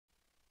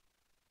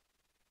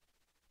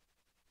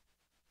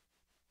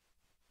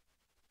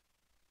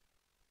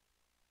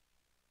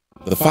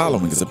The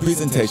following is a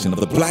presentation of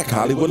the Black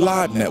Hollywood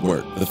Live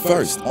Network, the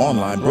first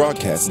online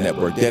broadcast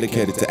network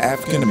dedicated to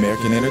African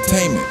American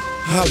entertainment.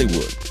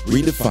 Hollywood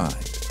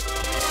Redefined.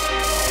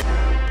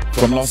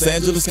 From Los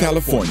Angeles,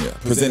 California,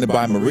 presented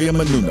by Maria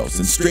Menounos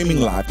and streaming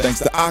live thanks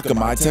to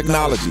Akamai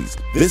Technologies,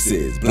 this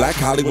is Black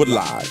Hollywood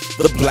Live,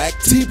 the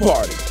Black Tea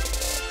Party,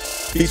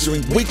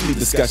 featuring weekly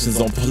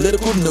discussions on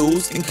political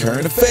news and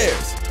current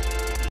affairs.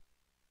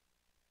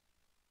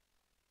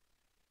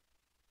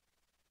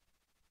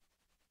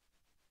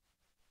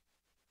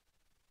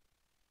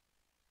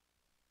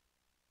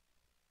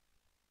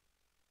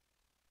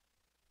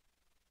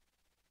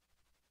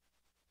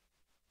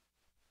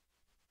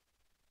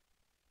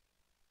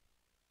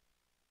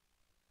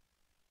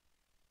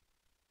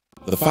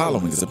 The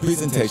following is a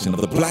presentation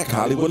of the Black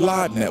Hollywood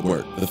Live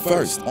Network, the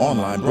first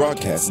online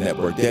broadcast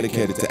network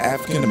dedicated to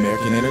African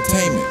American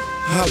entertainment.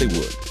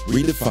 Hollywood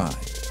Redefined.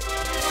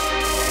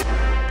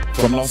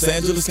 From Los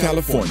Angeles,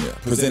 California,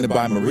 presented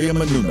by Maria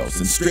Menounos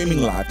and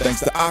streaming live thanks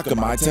to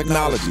Akamai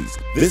Technologies,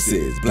 this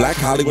is Black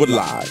Hollywood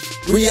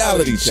Live,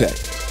 Reality Check,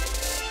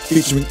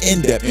 featuring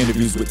in-depth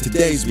interviews with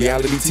today's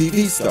reality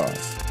TV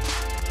stars.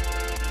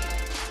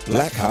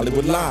 Black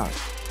Hollywood Live,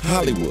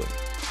 Hollywood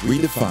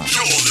Redefined.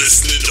 You're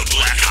listening to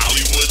Black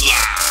Hollywood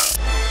Live.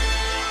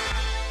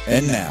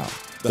 And now,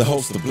 the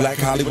host of Black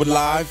Hollywood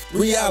Live,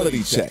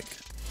 Reality Check.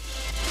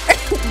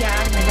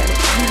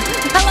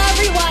 Hello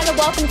everyone, and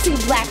welcome to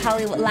Black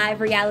Hollywood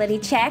Live Reality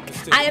Check.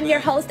 I am your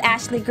host,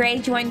 Ashley Gray.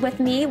 Joined with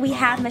me, we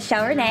have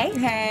Michelle Renee.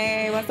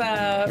 Hey, what's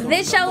up?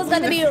 This show is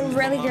going to be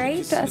really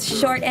great,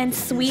 short and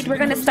sweet. We're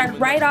going to start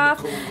right off.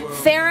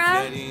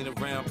 Farrah,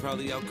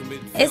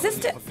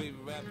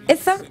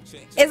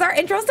 is our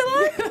intro still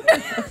on?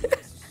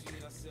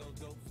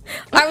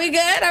 Are we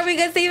good? Are we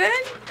good, Steven?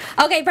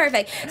 Okay,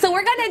 perfect. So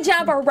we're going to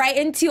jump right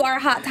into our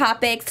hot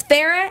topics.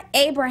 Farrah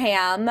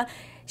Abraham,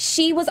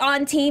 she was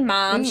on Teen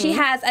Mom. She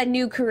has a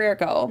new career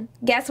goal.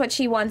 Guess what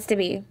she wants to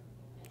be?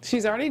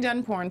 She's already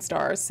done porn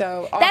stars,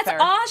 so author. That's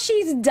all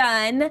she's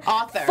done.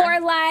 Author. For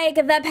like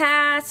the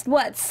past,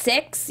 what,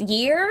 6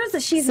 years?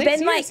 She's 6 been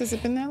years? like, Has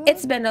it been that long?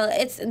 it's been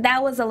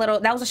that was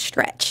a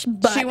stretch.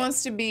 But She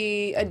wants to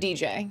be a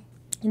DJ.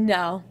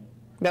 no.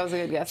 That was a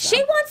good guess. She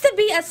though. wants to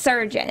be a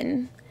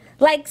surgeon.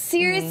 Like,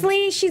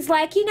 seriously, she's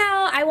like,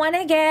 I want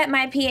to get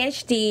my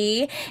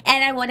PhD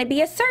and I want to be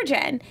a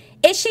surgeon.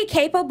 Is she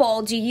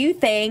capable, do you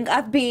think,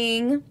 of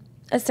being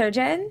a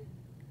surgeon?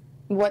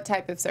 What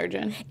type of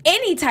surgeon?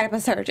 Any type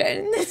of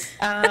surgeon.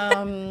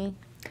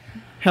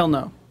 Hell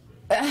no.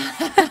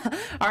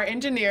 Our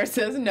engineer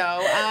says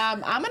no.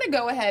 I'm going to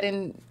go ahead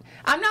and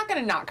I'm not going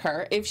to knock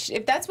her.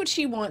 If that's what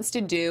she wants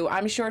to do,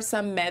 I'm sure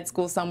some med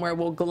school somewhere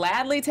will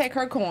gladly take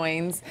her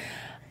coins.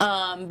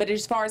 But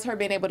as far as her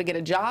being able to get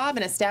a job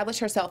and establish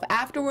herself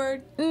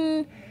afterward,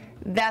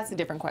 that's a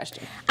different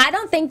question. I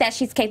don't think that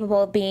she's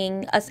capable of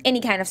being any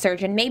kind of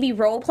surgeon. Maybe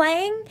role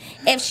playing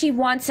if she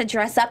wants to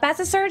dress up as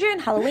a surgeon,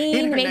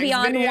 Halloween, maybe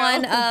on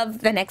one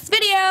of the next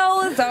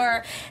videos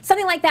or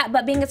something like that.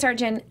 But being a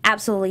surgeon,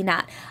 absolutely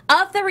not.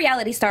 Of the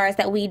reality stars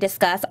that we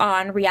discuss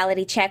on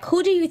Reality Check,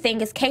 who do you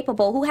think is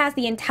capable, who has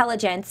the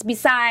intelligence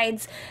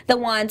besides the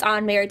ones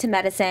on Married to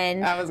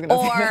Medicine? I was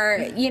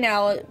gonna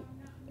say.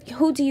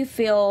 Who do you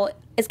feel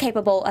is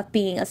capable of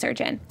being a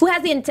surgeon? Who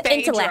has the intellect?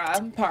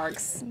 Phaedra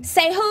Parks.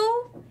 Say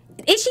who?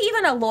 Is she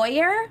even a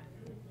lawyer?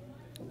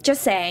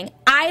 Just saying.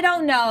 I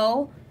don't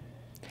know.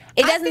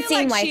 It doesn't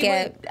seem like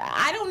it.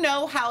 I don't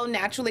know how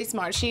naturally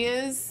smart she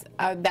is.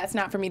 That's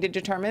not for me to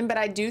determine, but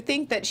I do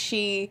think that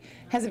she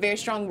has a very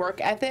strong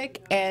work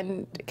ethic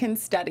and can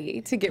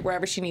study to get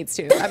wherever she needs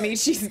to. I mean,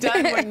 she's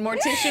done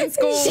mortician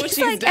school.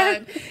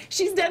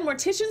 She's done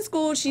mortician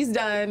school. She's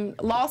done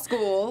law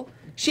school.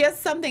 She has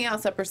something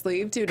else up her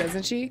sleeve, too,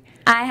 doesn't she?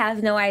 I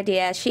have no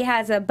idea. She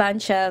has a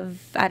bunch of,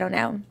 I don't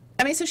know.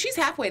 I mean, so she's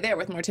halfway there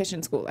with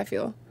mortician school, I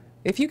feel.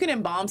 If you can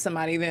embalm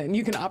somebody, then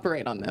you can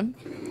operate on them,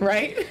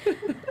 right?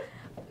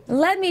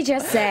 Let me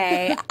just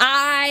say,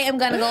 I am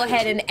going to go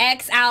ahead and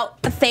X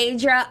out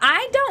Phaedra.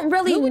 I don't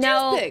really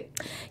know.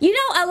 You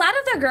know, a lot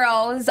of the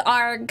girls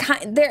are,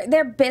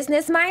 they're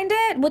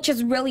business-minded, which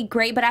is really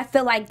great, but I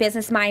feel like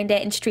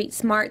business-minded and street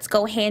smarts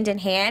go hand in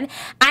hand.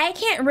 I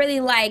can't really,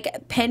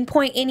 like,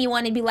 pinpoint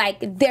anyone and be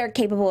like, they're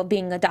capable of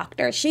being a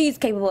doctor. She's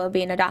capable of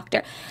being a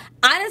doctor.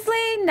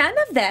 Honestly, none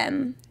of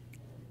them.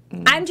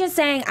 I'm just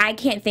saying I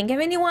can't think of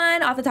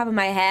anyone off the top of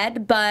my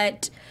head,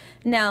 but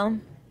no.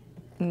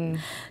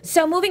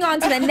 So moving on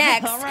to the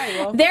next,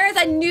 there is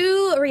a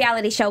new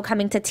reality show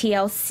coming to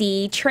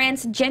TLC.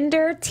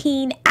 Transgender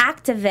teen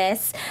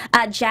activist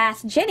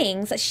Jazz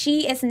Jennings.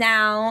 She is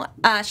now,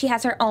 she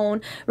has her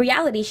own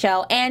reality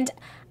show, and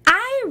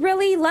I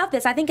really love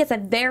this. I think it's a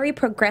very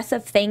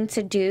progressive thing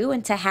to do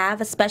and to have,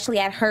 especially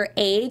at her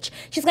age.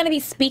 She's going to be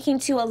speaking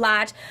to a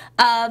lot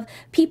of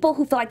people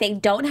who feel like they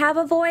don't have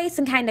a voice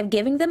and kind of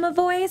giving them a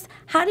voice.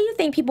 How do you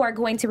think people are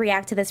going to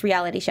react to this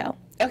reality show?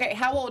 Okay,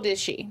 how old is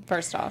she,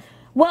 first off?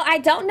 Well, I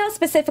don't know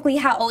specifically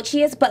how old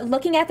she is, but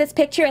looking at this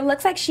picture, it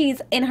looks like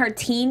she's in her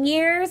teen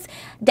years.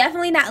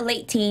 Definitely not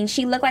late teen.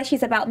 She looked like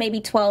she's about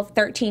maybe 12,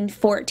 13,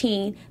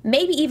 14,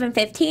 maybe even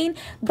 15.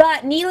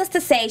 But needless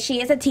to say,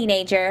 she is a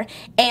teenager,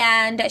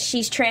 and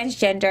she's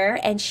transgender,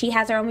 and she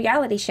has her own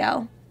reality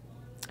show.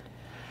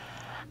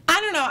 I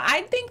don't know.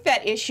 I think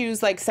that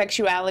issues like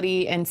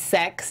sexuality and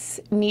sex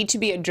need to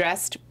be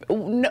addressed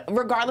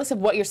regardless of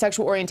what your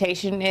sexual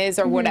orientation is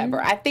or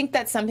whatever. I think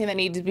that's something that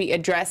needs to be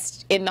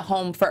addressed in the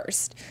home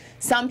first.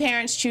 Some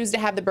parents choose to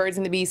have the birds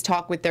and the bees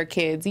talk with their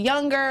kids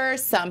younger.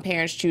 Some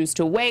parents choose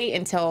to wait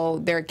until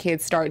their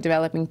kids start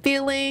developing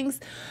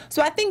feelings.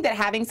 So I think that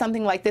having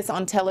something like this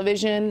on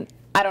television,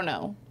 I don't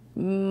know,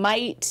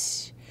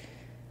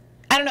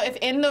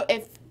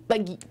 if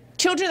like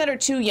children that are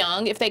too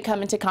young, if they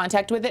come into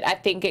contact with it, I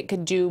think it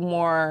could do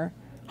more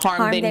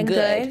harm than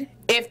good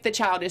if the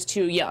child is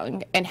too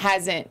young and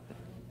hasn't,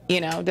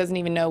 doesn't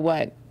even know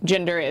what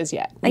gender is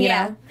yet. You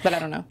know? But I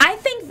don't know. I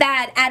think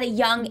that at a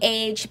young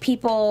age,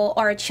 people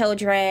or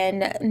children,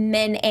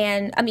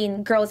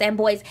 girls and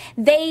boys,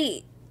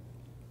 they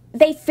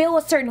feel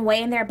a certain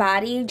way in their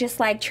body,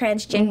 just like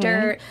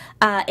transgender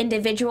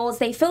individuals.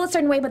 They feel a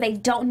certain way, but they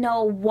don't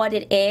know what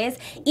it is,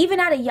 even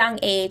at a young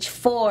age,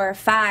 4,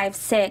 5,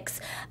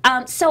 6.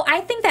 So I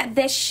think that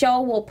this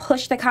show will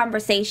push the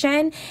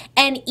conversation,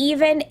 and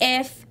even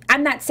if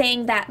I'm not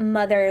saying that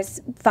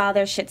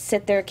fathers should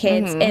sit their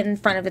kids in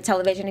front of the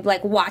television and be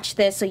like, watch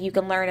this so you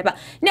can learn about.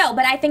 No,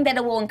 but I think that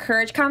it will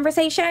encourage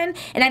conversation,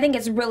 and I think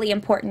it's really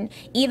important.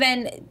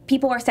 Even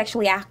people are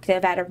sexually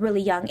active at a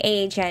really young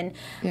age, and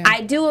I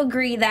do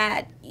agree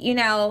that,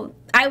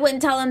 I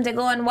wouldn't tell them to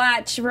go and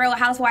watch Real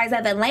Housewives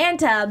of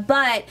Atlanta,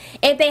 but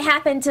if they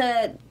happen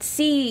to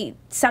see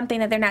something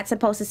that they're not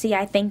supposed to see,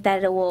 I think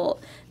that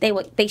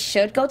they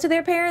should go to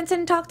their parents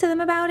and talk to them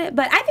about it.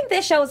 But I think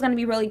this show is going to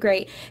be really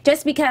great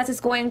just because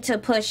it's going to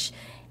push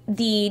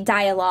the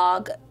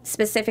dialogue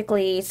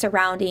specifically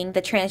surrounding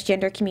the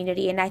transgender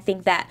community, and I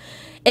think that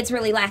it's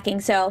really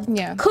lacking. So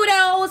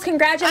kudos,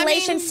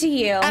 congratulations to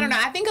you. I don't know.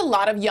 I think a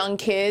lot of young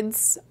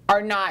kids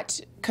are not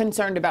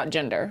concerned about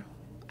gender.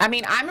 I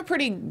mean, I'm a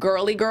pretty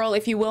girly girl,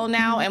 if you will,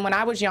 now, and when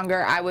I was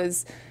younger, I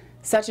was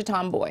such a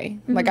tomboy.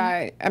 Like,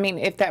 I mean,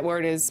 if that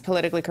word is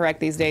politically correct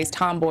these days,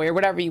 tomboy or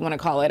whatever you want to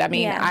call it. I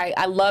mean,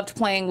 I loved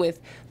playing with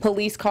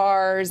police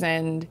cars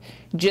and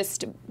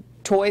just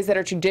toys that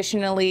are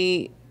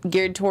traditionally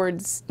geared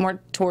more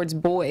towards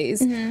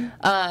boys.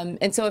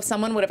 And so if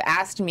someone would have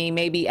asked me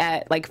maybe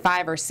at like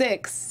 5 or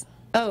 6,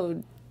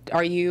 oh,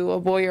 are you a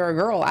boy or a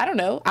girl? I don't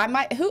know. I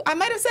might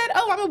have said,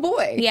 oh, I'm a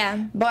boy.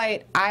 Yeah.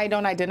 But I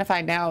don't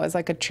identify now as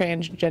like a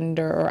transgender,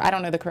 or I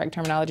don't know the correct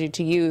terminology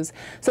to use.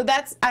 So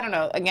I don't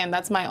know. Again,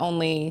 that's my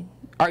only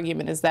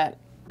argument, is that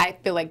I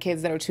feel like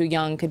kids that are too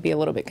young could be a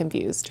little bit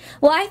confused.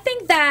 Well, I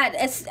think that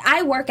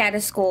I work at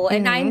a school,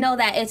 and I know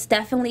that it's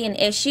definitely an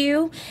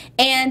issue.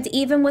 And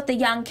even with the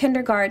young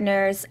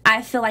kindergartners,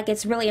 I feel like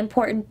it's really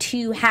important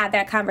to have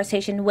that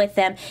conversation with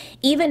them,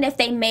 even if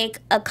they make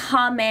a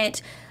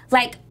comment.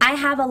 Like, I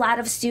have a lot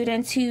of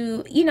students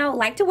who,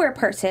 like to wear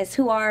purses,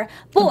 who are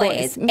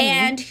boys.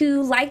 And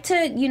who like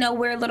to,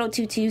 wear little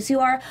tutus, who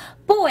are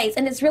boys.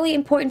 And it's really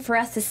important for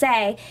us to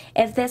say,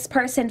 if this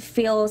person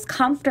feels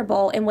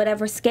comfortable in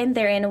whatever skin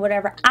they're in or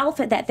whatever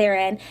outfit that they're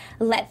in,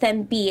 let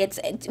them be.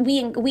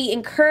 We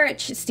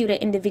encourage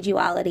student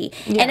individuality.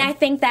 And I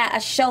think that a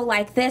show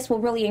like this will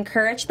really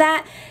encourage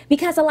that,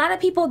 because a lot of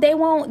people,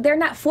 they're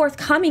not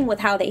forthcoming with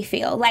how they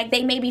feel. Like,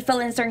 they may be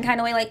feeling a certain kind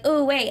of way, like,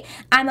 oh, wait,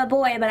 I'm a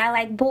boy, but I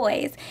like boys.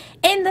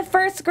 In the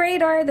 1st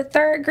grade or the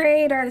 3rd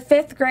grade or the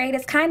 5th grade,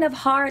 it's kind of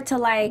hard to,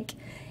 like,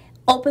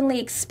 openly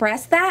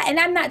express that. And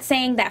I'm not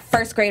saying that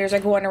 1st graders are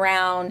going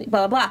around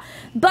blah blah blah,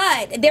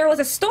 but there was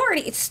a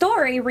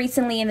story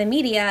recently in the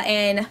media,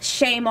 and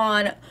shame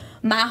on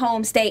my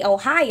home state,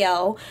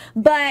 Ohio,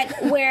 but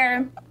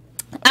where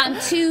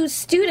 2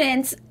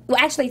 students, well,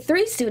 actually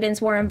 3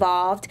 students were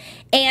involved,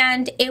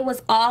 and they were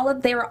all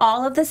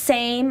of the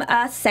same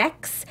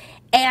sex,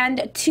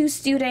 and 2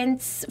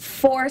 students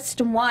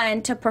forced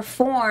one to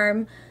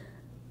perform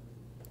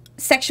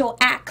sexual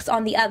acts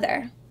on the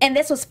other. And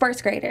this was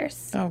 1st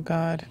graders. Oh,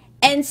 God.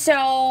 And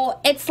so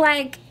it's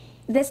like,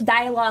 this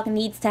dialogue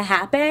needs to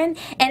happen.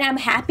 And I'm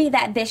happy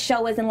that this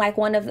show isn't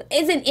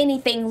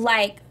anything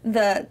like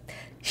the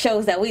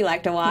shows that we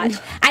like to watch.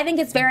 I think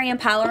it's very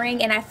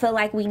empowering, and I feel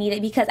like we need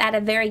it, because at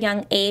a very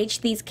young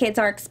age, these kids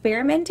are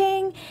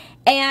experimenting,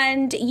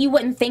 and you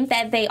wouldn't think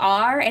that they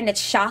are, and it's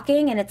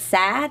shocking and it's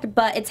sad,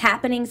 but it's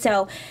happening.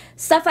 So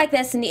stuff like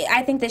this, and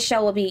I think this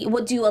show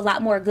will do a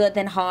lot more good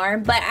than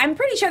harm, but I'm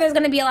pretty sure there's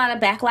going to be a lot of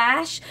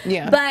backlash.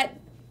 But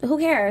who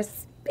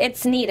cares?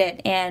 It's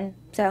needed, and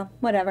so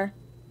whatever.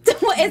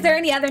 Is there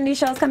any other new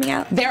shows coming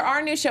out? There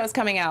are new shows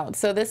coming out.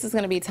 So this is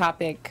going to be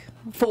topic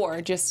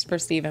 4, just for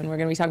Steven. We're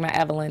going to be talking about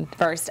Evelyn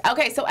first.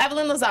 Okay, so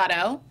Evelyn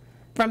Lozada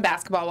from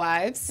Basketball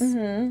Wives,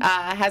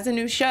 has a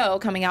new show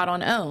coming out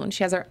on OWN.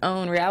 She has her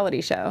own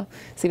reality show.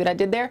 See what I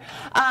did there?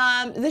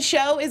 The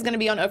show is going to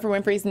be on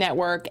Oprah Winfrey's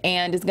network,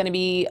 and is going to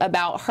be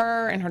about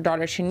her and her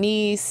daughter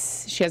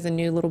Shanice. She has a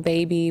new little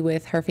baby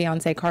with her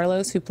fiance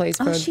Carlos, who plays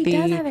for she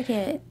does have a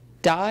kid.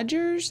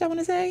 Dodgers, I want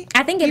to say.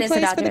 I think it is the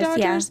plays for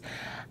Dodgers,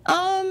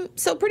 yeah.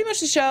 So pretty much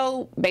the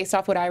show, based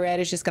off what I read,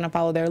 is just going to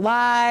follow their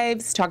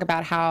lives, talk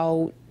about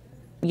how,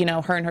 you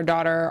know, her and her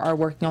daughter are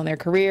working on their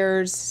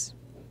careers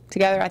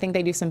together. I think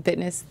they do some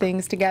fitness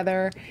things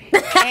together.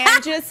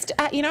 And just,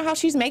 you know, how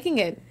she's making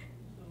it,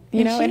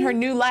 you know, in her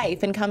new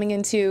life and coming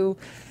into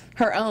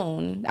her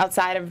own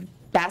outside of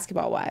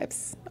Basketball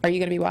Wives. Are you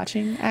going to be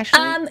watching, Ashley?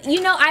 You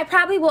know, I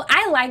probably will.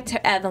 I liked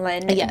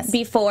Evelyn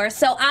before,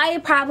 so I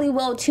probably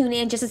will tune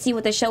in just to see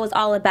what the show is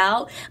all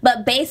about.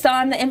 But based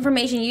on the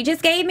information you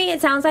just gave me, it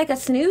sounds like a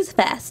snooze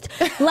fest.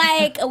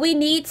 Like, we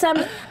need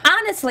some,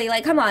 honestly,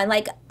 like, come on.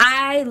 Like,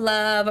 I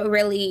love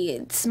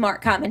really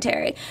smart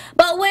commentary.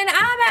 But when I'm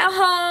at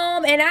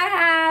home and I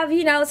have,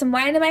 you know, some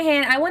wine in my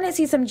hand, I want to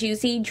see some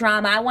juicy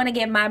drama. I want to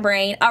give my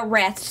brain a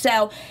rest.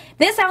 So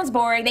this sounds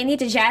boring. They need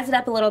to jazz it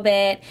up a little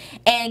bit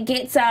and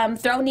get some,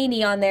 throw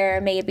Nene on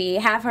there, maybe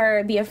have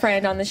her be a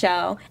friend on the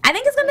show. I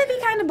think it's going to be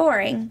kind of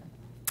boring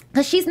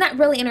because she's not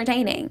really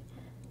entertaining.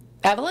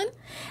 Evelyn?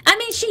 I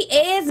mean, she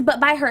is, but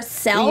by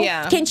herself,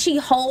 can she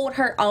hold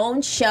her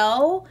own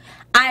show?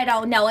 I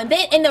don't know. And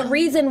the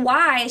reason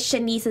why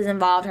Shanice is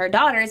involved, her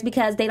daughter, is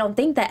because they don't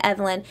think that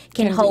Evelyn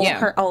can hold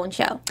her own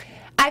show.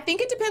 I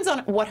think it depends on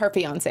what her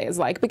fiance is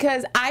like,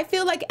 because I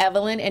feel like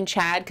Evelyn and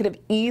Chad could have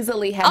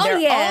easily had their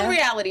own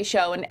reality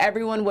show and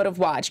everyone would have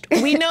watched.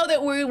 We know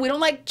that we don't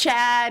like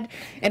Chad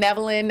and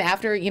Evelyn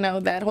after, you know,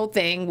 that whole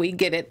thing. We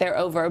get it. They're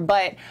over.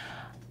 But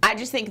I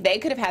just think they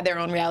could have had their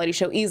own reality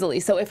show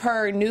easily. So if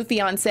her new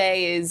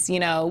fiance is,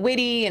 you know,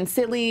 witty and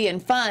silly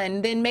and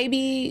fun, then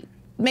maybe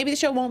the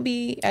show won't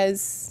be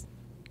as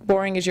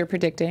boring as you're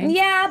predicting.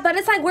 Yeah, but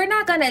it's like we're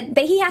not gonna.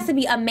 He has to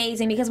be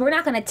amazing because we're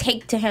not gonna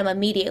take to him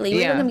immediately.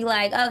 We're gonna be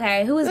like,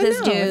 okay, who is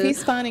this dude? If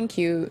he's fun and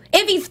cute.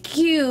 If he's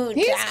cute,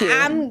 he's cute.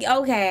 I'm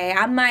okay.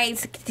 I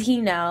might,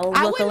 you know,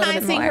 I look a wouldn't little mind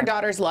bit seeing more. her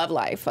daughter's love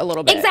life a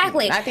little bit.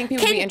 Exactly. I think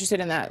people would be interested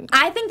in that.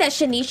 I think that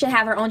Shanice should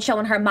have her own show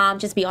and her mom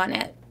just be on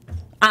it.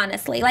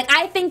 Honestly, like,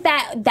 I think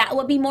that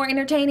would be more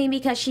entertaining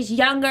because she's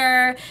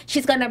younger.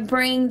 She's gonna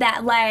bring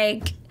that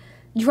like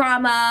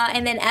drama,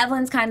 and then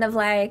Evelyn's kind of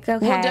like,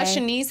 okay. Well, does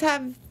Shanice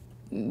have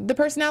the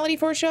personality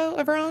for a show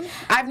of her own?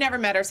 I've never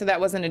met her, so that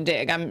wasn't a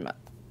dig. I'm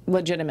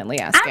legitimately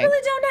asking. I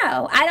really don't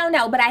know. I don't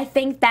know, but I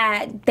think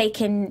that they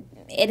can.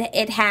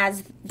 It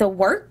has the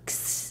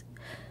works,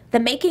 the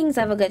makings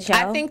of a good show.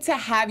 I think to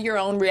have your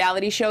own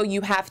reality show,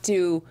 you have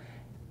to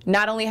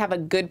not only have a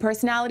good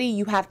personality,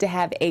 you have to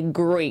have a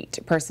great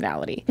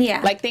personality.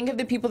 Yeah. Like, think of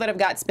the people that have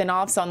got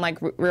spin-offs on, like,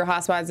 Real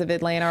Housewives of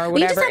Atlanta or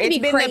whatever. You just have to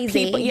be crazy.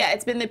 The people,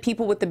 it's been the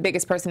people with the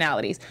biggest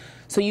personalities.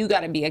 So you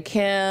got to be a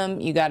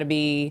Kim, you got to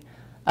be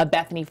a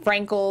Bethany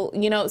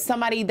Frankel, you know,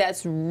 somebody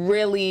that's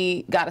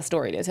really got a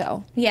story to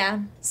tell.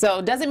 Yeah. So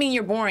it doesn't mean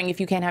you're boring if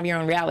you can't have your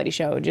own reality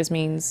show. It just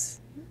means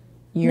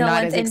you're no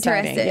not one's as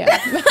exciting. interested.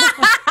 Yeah.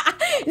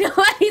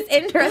 Nobody's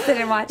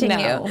interested in watching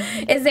you.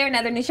 Is there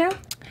another new show?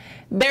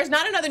 There's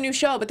not another new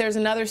show, but there's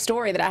another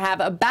story that I have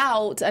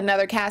about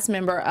another cast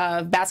member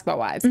of Basketball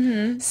Wives.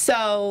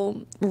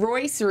 So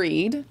Royce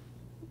Reeds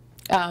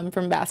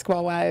from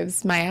Basketball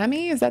Wives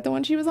Miami, is that the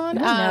one she was on?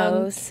 Who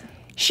knows?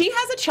 She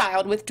has a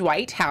child with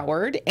Dwight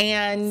Howard,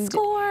 and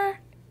Score.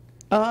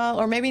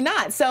 Or maybe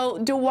not. So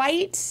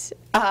Dwight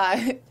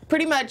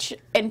pretty much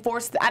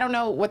enforced, I don't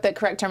know what the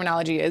correct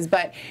terminology is,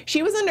 but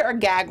she was under a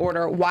gag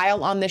order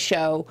while on the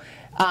show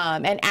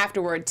and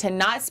afterward to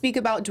not speak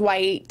about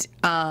Dwight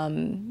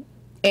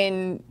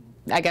in,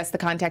 I guess, the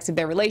context of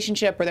their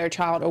relationship or their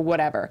child or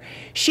whatever.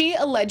 She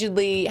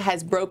allegedly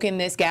has broken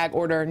this gag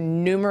order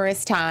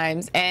numerous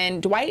times,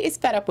 and Dwight is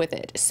fed up with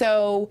it.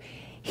 So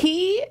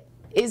he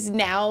is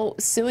now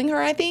suing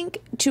her, I think,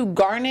 to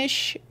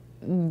garnish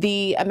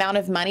the amount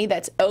of money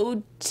that's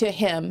owed to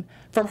him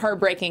from her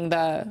breaking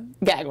the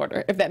gag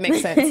order, if that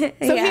makes sense.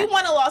 So he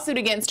won a lawsuit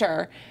against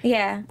her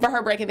for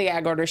her breaking the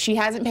gag order. She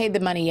hasn't paid the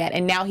money yet,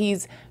 and now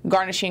he's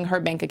garnishing her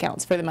bank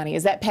accounts for the money.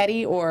 Is that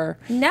petty or?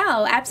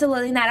 No,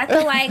 absolutely not.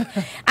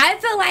 I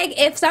feel like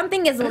if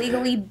something is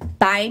legally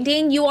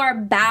binding, you are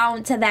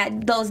bound to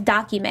those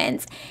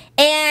documents.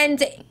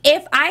 And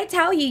if I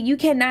tell you you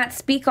cannot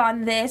speak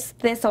on this,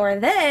 or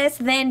this,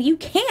 then you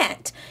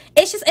can't.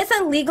 It's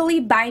a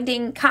legally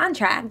binding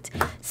contract.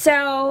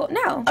 So,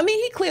 no. I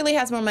mean, he clearly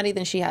has more money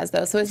than she has,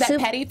 though. So is that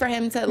petty for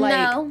him to, like...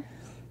 No.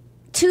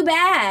 Too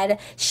bad.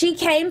 She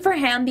came for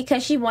him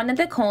because she wanted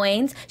the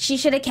coins. She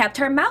should have kept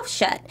her mouth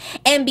shut.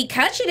 And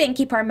because she didn't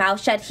keep her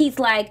mouth shut, he's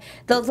like,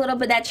 those little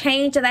bit, that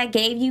change that I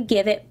gave you,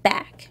 give it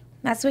back.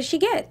 That's what she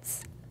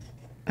gets.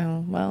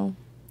 Oh, well...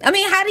 I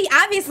mean,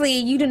 obviously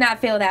you do not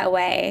feel that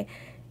way.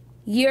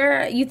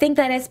 You think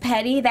that it's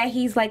petty that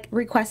he's like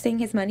requesting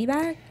his money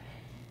back?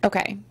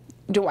 Okay,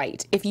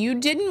 Dwight, if you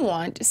didn't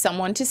want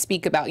someone to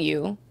speak about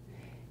you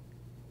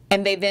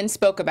and they then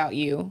spoke about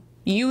you,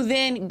 you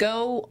then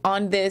go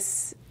on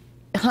this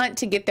hunt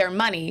to get their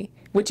money,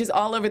 which is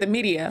all over the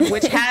media,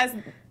 which has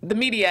the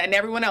media and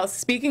everyone else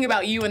speaking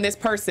about you and this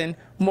person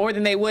more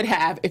than they would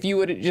have if you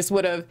would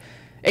have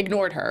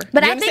ignored her.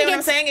 But you understand what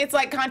I'm saying? It's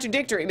like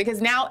contradictory,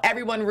 because now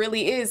everyone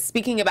really is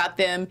speaking about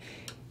them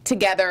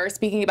together,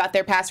 speaking about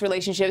their past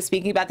relationships,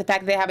 speaking about the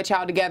fact that they have a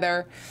child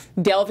together,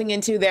 delving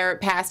into their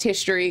past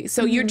history.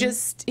 So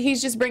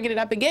he's just bringing it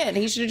up again.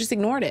 He should have just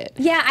ignored it.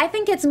 Yeah, I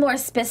think it's more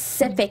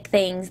specific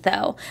things,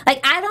 though. Like,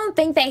 I don't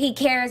think that he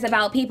cares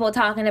about people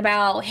talking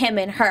about him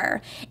and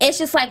her. It's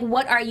just like,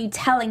 what are you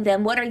telling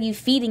them? What are you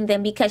feeding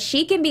them? Because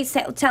she can be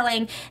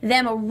telling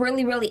them a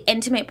really, really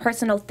intimate,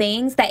 personal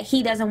things that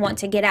he doesn't want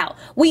to get out.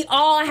 We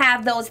all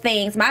have those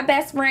things. My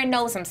best friend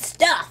knows some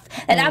stuff.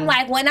 And I'm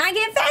like, when I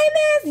get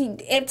famous,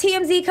 if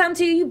TMZ come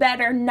to you, you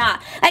better not.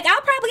 Like,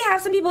 I'll probably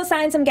have some people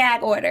sign some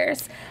gag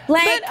orders.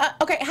 Like, but,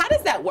 okay, how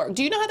does that work?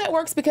 Do you know how that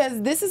works?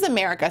 Because this is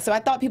America, so I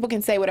thought people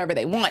can say whatever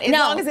they want, as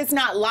long as it's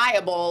not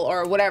liable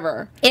or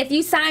whatever. If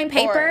you sign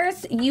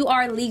papers, you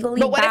are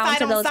legally bound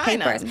to those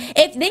papers.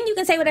 Then you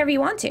can say whatever you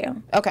want to.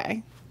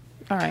 Okay.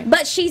 All right.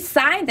 But she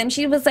signed them.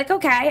 She was like,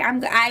 okay,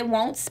 I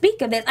won't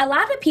speak of this. A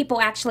lot of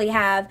people actually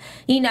have,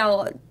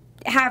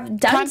 have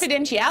done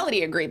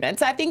confidentiality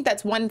agreements. I think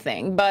that's one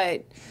thing,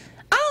 but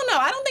I don't know.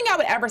 I don't think I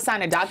would ever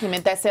sign a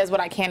document that says what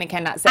I can and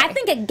cannot say. I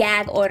think a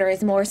gag order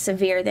is more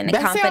severe than a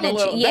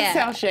confidential. That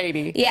sounds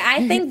shady. Yeah,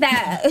 I think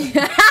that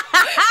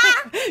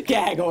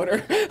gag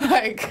order.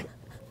 Like,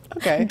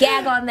 okay.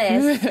 Gag on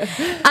this.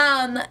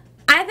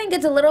 I think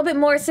it's a little bit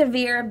more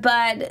severe,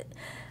 but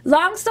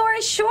long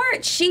story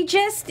short,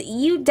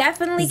 you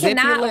definitely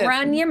cannot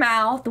run your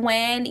mouth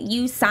when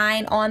you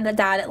sign on the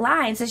dotted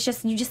lines. It's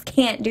just, you just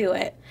can't do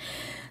it.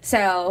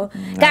 So,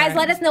 guys,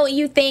 let us know what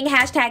you think.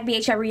 Hashtag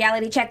BHL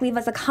Reality Check. Leave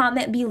us a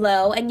comment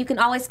below. And you can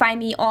always find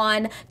me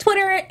on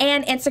Twitter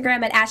and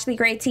Instagram at Ashley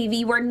Gray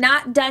TV. We're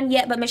not done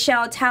yet, but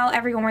Michelle, tell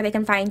everyone where they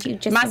can find you.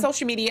 My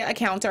social media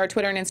accounts are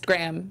Twitter and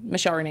Instagram,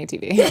 Michelle Renee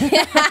TV.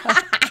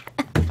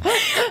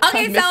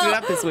 Okay,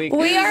 so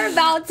we are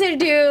about to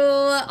do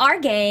our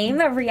game,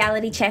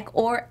 Reality Check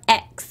or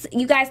X.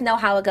 You guys know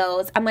how it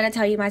goes. I'm going to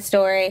tell you my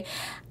story.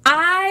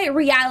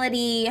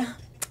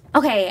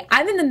 Okay,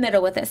 I'm in the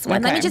middle with this one.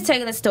 Okay. Let me just tell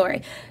you the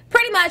story.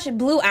 Pretty much,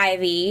 Blue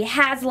Ivy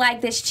has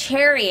like this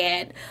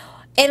chariot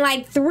and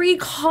like 3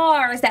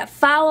 cars that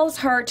follows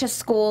her to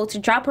school to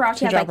drop her off.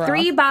 She has like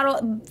 3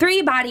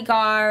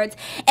 bodyguards,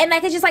 and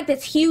like it's just like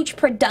this huge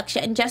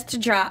production just to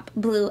drop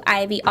Blue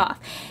Ivy off.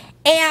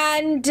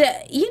 And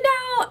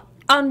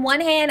on one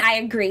hand, I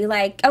agree.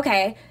 Like,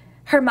 okay,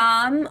 her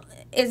mom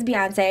is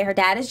Beyonce, her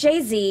dad is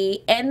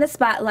Jay-Z, in the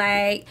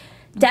spotlight.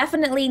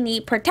 Definitely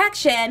need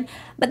protection.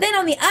 But then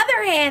on the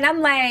other hand, I'm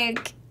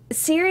like,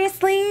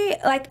 seriously?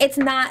 Like, it's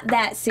not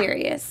that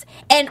serious.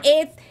 And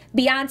if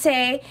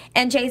Beyonce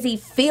and Jay-Z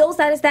feels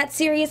that it's that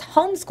serious,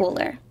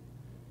 homeschooler.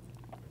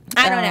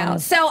 I don't know.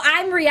 So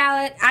I'm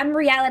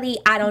reality,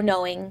 I don't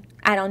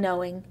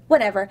knowing.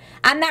 Whatever.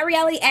 I'm not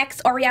reality X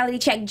or reality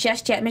check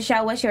just yet.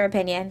 Michelle, what's your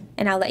opinion?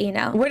 And I'll let you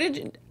know.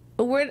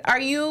 Where are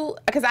you?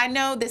 Because I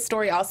know this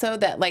story also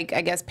that, like,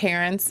 I guess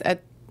parents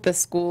at the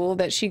school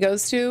that she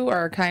goes to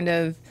are kind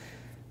of,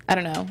 I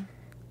don't know,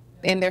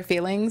 in their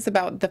feelings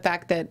about the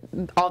fact that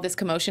all this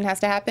commotion has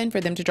to happen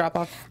for them to drop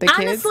off the kids.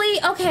 Honestly,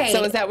 okay.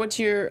 So is that what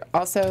you're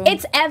also?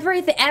 It's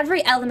every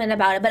element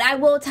about it, but I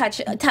will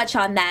touch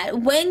on that.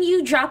 When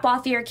you drop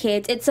off your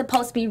kids, it's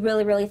supposed to be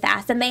really, really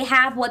fast, and they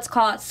have what's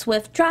called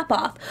swift drop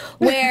off,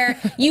 where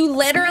you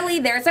literally,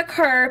 there's a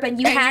curb and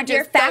you have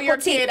your faculty, your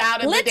kid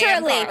out of literally, the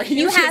damn car.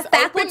 you have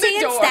faculty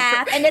and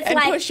staff, and it's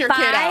like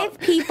 5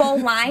 people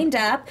lined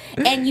up,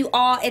 and you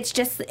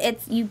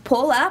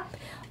pull up,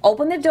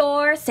 open the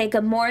door, say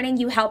good morning,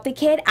 you help the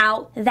kid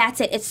out,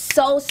 that's it. It's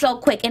so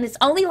quick, and it's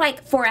only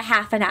like for a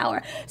half an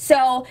hour.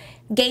 So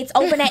gates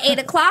open at 8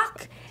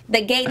 o'clock,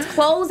 the gates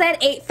close at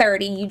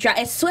 8:30.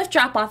 It's swift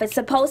drop off. It's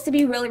supposed to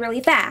be really,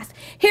 really fast.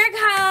 Here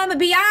come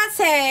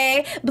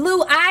Beyonce,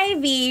 Blue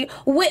Ivy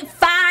with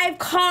 5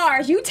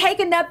 cars. You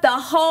taking up the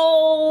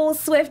whole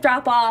swift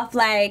drop off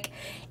like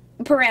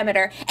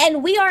parameter,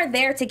 and we are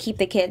there to keep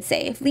the kids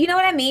safe. You know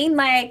what I mean?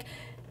 Like,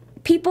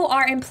 people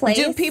are in place.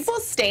 Do people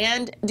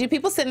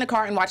sit in the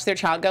car and watch their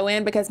child go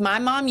in? Because my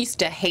mom used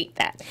to hate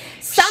that.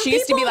 She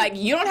used to be like,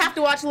 you don't have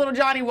to watch little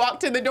Johnny walk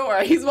to the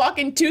door. He's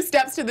walking 2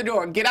 steps to the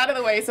door. Get out of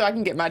the way so I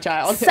can get my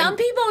child. Some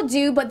people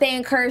do, but they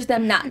encourage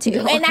them not to.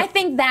 And I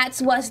think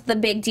that's what the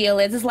big deal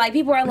is. It's like,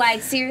 people are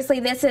like, seriously,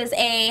 this is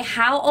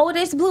how old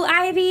is Blue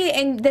Ivy?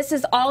 And this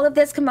is all of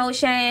this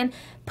commotion.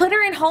 Put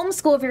her in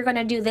homeschool if you're going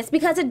to do this,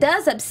 because it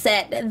does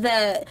upset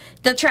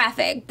the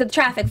traffic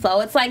flow.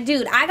 It's like,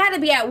 dude, I got to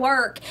be at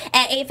work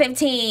at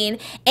 8:15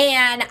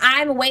 and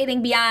I'm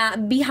waiting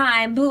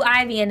behind Blue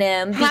Ivy and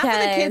them. Half of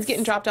the kids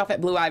getting dropped off at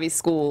Blue Ivy's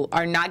school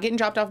are not getting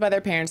dropped off by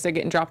their parents. They're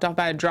getting dropped off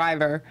by a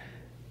driver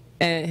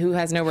who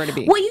has nowhere to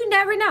be. Well, you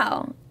never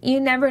know.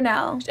 You never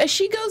know.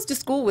 She goes to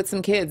school with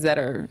some kids that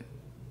are...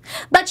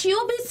 But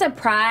you'll be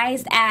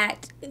surprised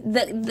at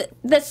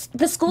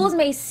the schools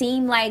may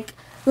seem like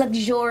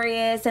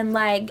luxurious and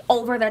like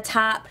over the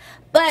top,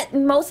 But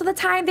most of the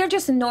time, they're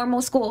just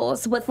normal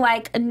schools with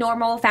like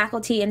normal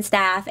faculty and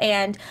staff.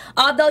 And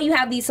although you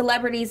have these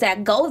celebrities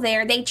that go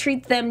there, they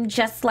treat them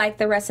just like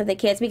the rest of the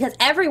kids because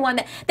everyone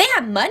they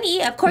have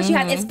money. Of course, you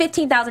have it's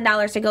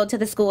 $15,000 to go to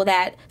the school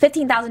that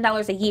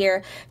 $15,000 a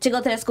year to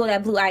go to the school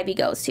that Blue Ivy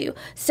goes to.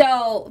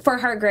 So for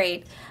her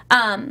grade,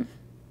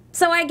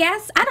 so I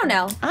guess I don't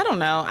know.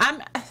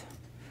 I'm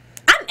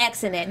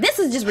Xing it. This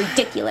is just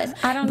ridiculous.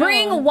 I don't know.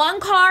 Bring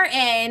one car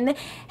in,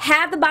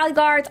 have the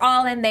bodyguards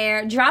all in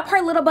there, drop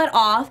her little butt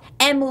off,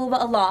 and move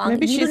along.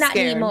 Maybe you she's do not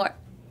scared. need more.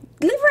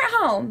 Leave her at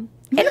home.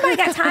 Ain't nobody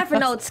got time for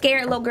no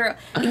scared little girl.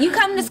 You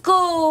come to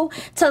school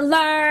to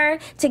learn,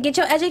 to get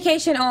your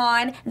education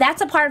on.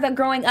 That's a part of the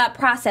growing up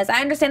process.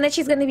 I understand that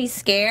she's going to be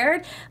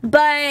scared,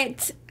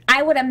 but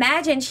I would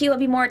imagine she would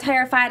be more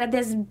terrified of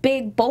this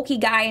big, bulky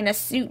guy in a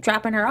suit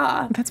dropping her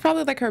off. That's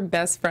probably like her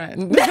best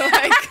friend.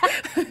 Like,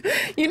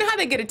 you know how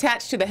they get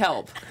attached to the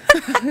help?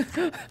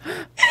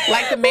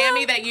 Like the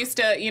mammy that used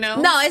to,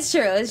 No, it's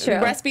true. It's true.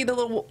 breastfeed the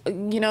little,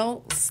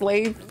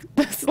 slave.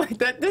 Like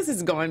that. This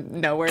is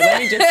going nowhere.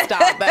 Let me just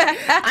stop. But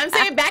I'm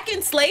saying back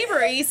in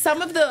slavery,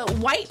 some of the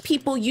white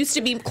people used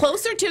to be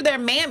closer to their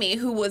mammy,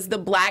 who was the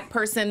black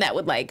person that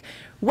would like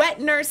wet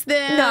nurse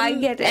them. No, I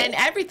get it. And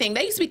everything.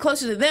 They used to be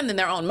closer to them than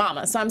their own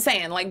mama. So I'm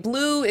saying, like,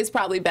 Blue is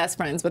probably best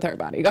friends with her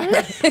bodyguard.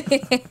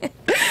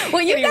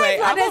 Well, you Anyway, guys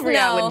let I'm us over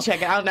reality know.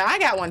 check it out now. I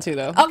got one too,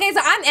 though. Okay,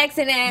 so I'm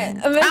Xing it.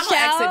 Michelle,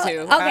 I'm exit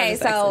too. I'm Okay,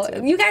 just so exit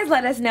too. you guys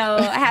let us know.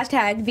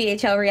 Hashtag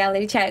BHL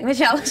Reality Check.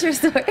 Michelle, what's your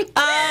story?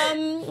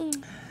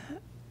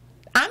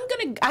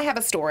 I have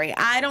a story.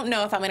 I don't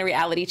know if I'm going to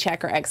reality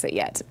check or exit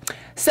yet.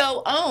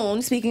 So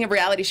OWN, speaking of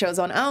reality shows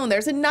on OWN,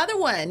 there's another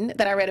one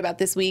that I read about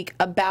this week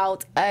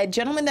about a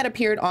gentleman that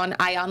appeared on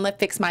Ayanla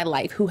Fix My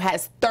Life who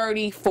has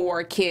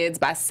 34 kids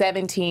by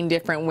 17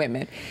 different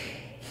women.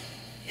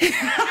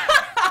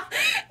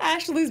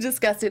 Ashley's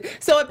disgusted.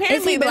 So apparently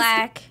Is he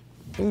black?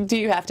 Do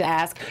you have to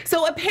ask?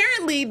 So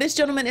apparently this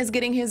gentleman is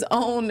getting his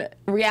own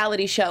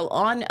reality show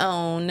on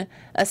OWN,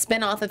 a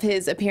spinoff of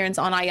his appearance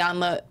on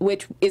Ayanla,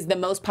 which is the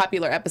most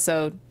popular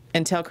episode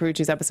until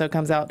Karuchi's episode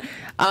comes out.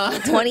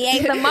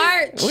 28th of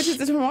March. Which is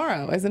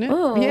tomorrow, isn't it?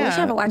 Ooh, we should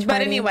have a watch But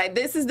party. anyway,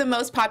 this is the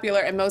most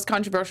popular and most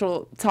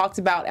controversial talked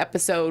about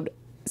episode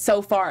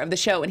so far of the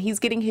show, and he's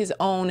getting his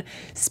own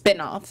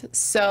spinoff.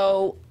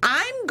 So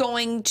I'm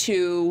going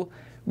to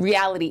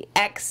reality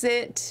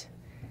exit.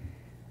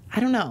 I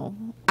don't know.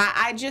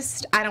 I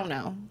don't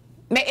know.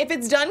 If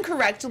it's done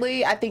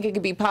correctly, I think it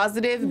could be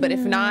positive, but if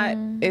not,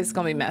 it's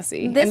going to be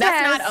messy. This and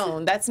that's has- not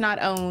OWN. That's not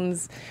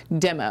OWN's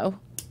demo.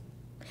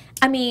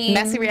 I mean,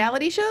 Messy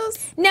reality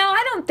shows? no,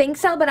 I don't think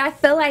so, but I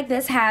feel like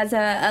this has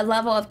a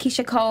level of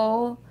Keisha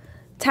Cole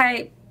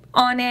type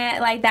on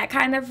it, like that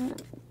kind of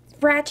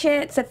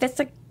ratchet,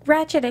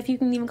 ratchet, if you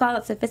can even call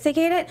it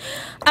sophisticated.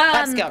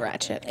 Upscale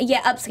ratchet.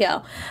 Yeah,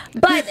 upscale.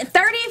 But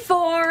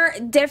 34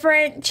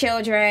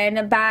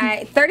 children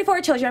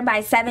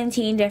by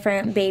 17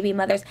 different baby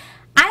mothers.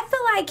 I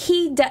feel like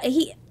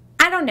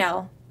I don't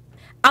know.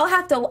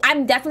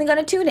 I'm definitely going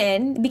to tune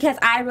in because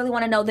I really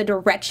want to know the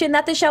direction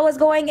that the show is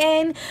going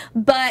in.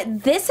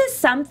 But this is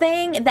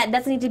something that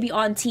doesn't need to be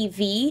on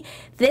TV.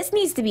 This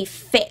needs to be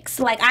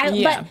fixed.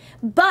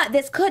 But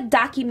this could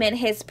document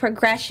his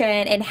progression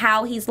and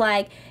how he's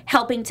like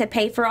helping to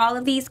pay for all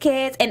of these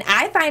kids. And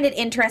I find it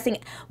interesting.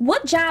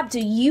 What job do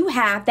you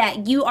have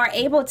that you are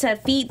able to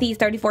feed these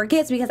 34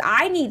 kids? Because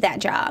I need that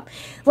job.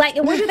 Like,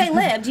 where do they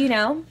live? Do you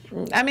know?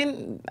 I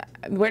mean,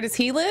 where does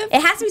he live?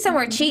 It has to be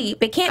somewhere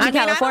cheap. It can't be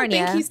California. I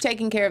don't think he's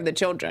taking care of the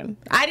children.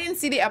 I didn't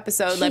see the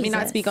episode. Let me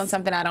not speak on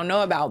something I don't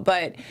know about.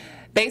 But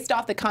based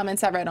off the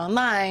comments I read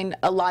online,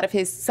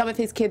 some of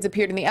his kids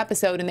appeared in the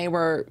episode, and they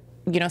were,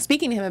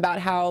 speaking to him about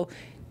how,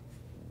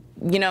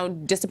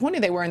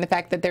 disappointed they were in the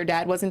fact that their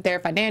dad wasn't there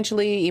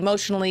financially,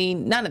 emotionally,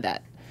 none of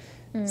that.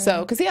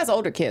 So, because he has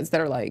older kids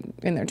that are like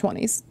in their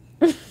 20s.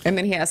 And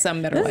then he has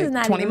some that are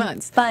like 20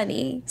 months.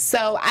 Funny.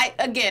 So I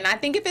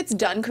think if it's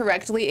done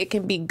correctly, it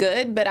can be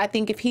good. But I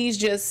think if he's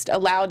just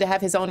allowed to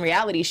have his own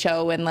reality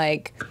show and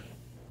like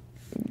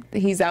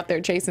he's out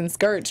there chasing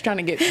skirts trying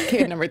to get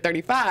kid number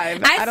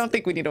 35, I don't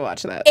think we need to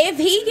watch that. If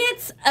he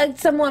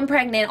gets someone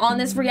pregnant on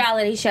this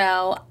reality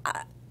show,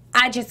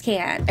 I just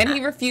can't. And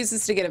he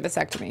refuses to get a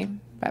vasectomy,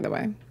 by the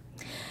way.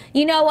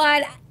 You know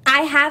what?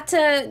 I have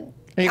to.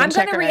 I'm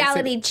going to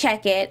reality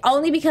check it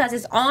only because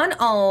it's on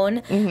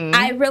OWN.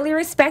 I really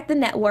respect the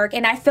network,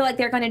 and I feel like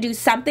they're going to do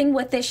something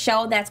with this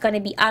show that's going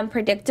to be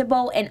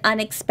unpredictable and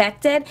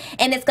unexpected,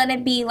 and it's going to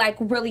be like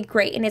really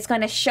great, and it's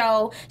going to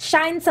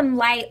shine some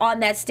light on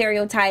that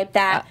stereotype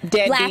that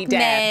black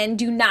men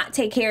do not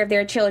take care of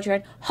their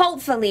children.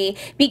 Hopefully,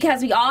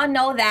 because we all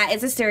know that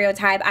is a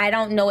stereotype. I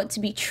don't know it to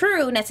be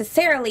true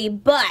necessarily,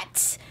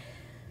 but.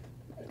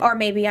 Or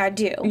maybe I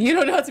do. You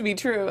don't know it to be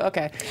true.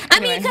 Okay.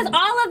 I mean, because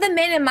all of the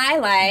men in my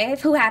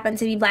life who happen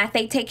to be black,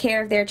 they take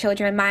care of their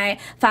children. My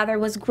father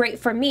was great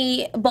for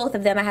me. Both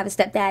of them. I have a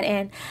stepdad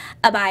and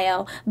a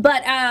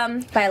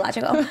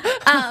biological.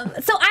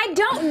 So I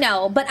don't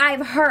know, but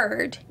I've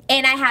heard,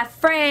 and I have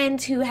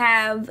friends who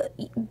have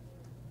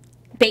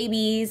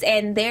babies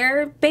and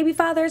their baby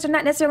fathers are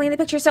not necessarily in the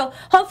picture. So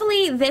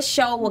hopefully this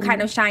show will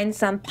kind of shine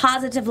some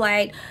positive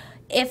light,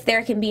 if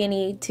there can be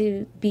any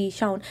to be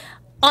shown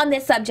on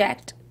this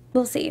subject.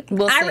 We'll see.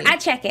 I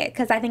check it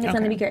because I think it's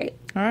going to be great.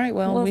 All right.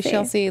 Well, we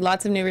shall see.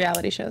 Lots of new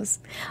reality shows.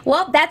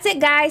 Well, that's it,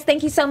 guys.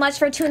 Thank you so much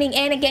for tuning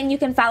in. Again, you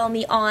can follow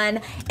me on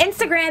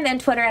Instagram and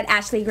Twitter at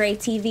Ashley Gray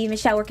TV.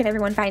 Michelle, where can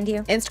everyone find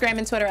you? Instagram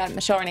and Twitter at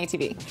Michelle Renee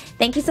TV.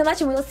 Thank you so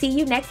much, and we will see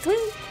you next week.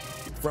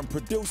 From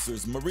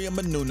producers Maria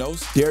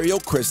Menounos, Dario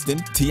Kristen,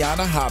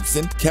 Tiana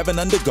Hobson, Kevin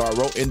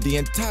Undergaro, and the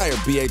entire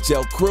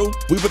BHL crew,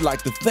 we would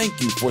like to thank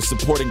you for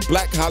supporting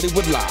Black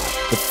Hollywood Live,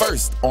 the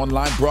first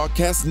online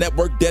broadcast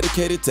network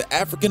dedicated to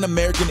African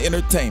American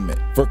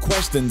entertainment. For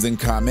questions and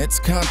comments,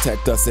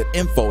 contact us at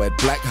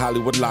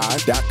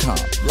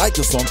info@blackhollywoodlive.com. Like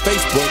us on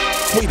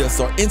Facebook, tweet us,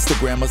 or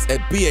Instagram us at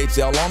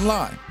BHL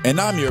Online. And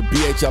I'm your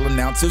BHL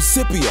announcer,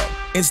 Scipio.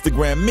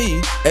 Instagram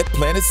me at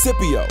Planet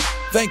Scipio.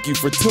 Thank you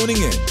for tuning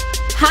in.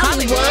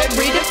 Hollywood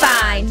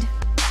Redefined.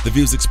 The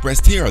views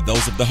expressed here are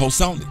those of the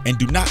hosts only and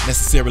do not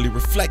necessarily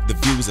reflect the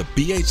views of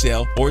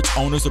BHL or its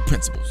owners or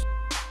principals.